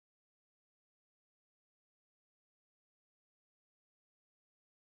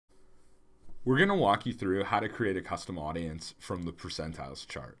We're going to walk you through how to create a custom audience from the percentiles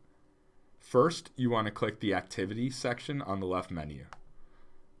chart. First, you want to click the activity section on the left menu.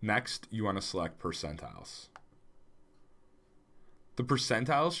 Next, you want to select percentiles. The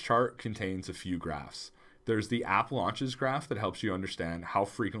percentiles chart contains a few graphs. There's the app launches graph that helps you understand how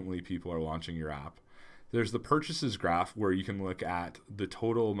frequently people are launching your app. There's the purchases graph where you can look at the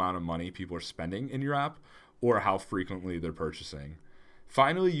total amount of money people are spending in your app or how frequently they're purchasing.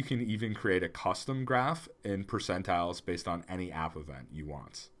 Finally, you can even create a custom graph in percentiles based on any app event you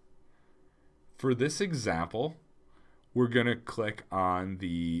want. For this example, we're going to click on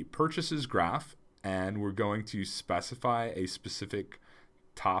the purchases graph and we're going to specify a specific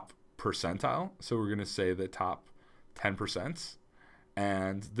top percentile. So we're going to say the top 10%.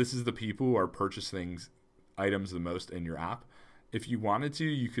 And this is the people who are purchasing items the most in your app. If you wanted to,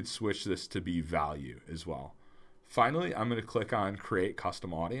 you could switch this to be value as well. Finally, I'm going to click on Create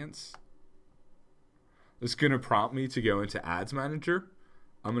Custom Audience. It's going to prompt me to go into Ads Manager.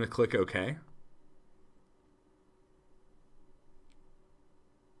 I'm going to click OK.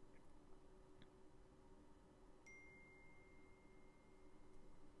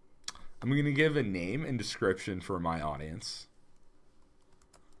 I'm going to give a name and description for my audience.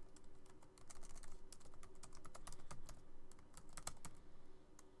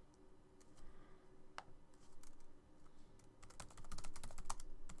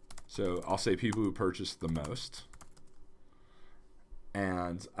 So I'll say people who purchase the most.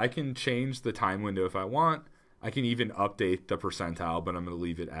 And I can change the time window if I want. I can even update the percentile, but I'm going to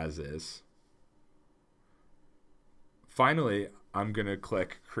leave it as is. Finally, I'm going to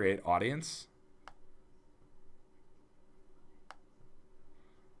click Create Audience.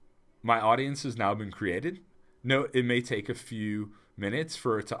 My audience has now been created. Note, it may take a few minutes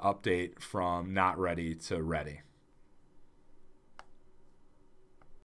for it to update from not ready to ready.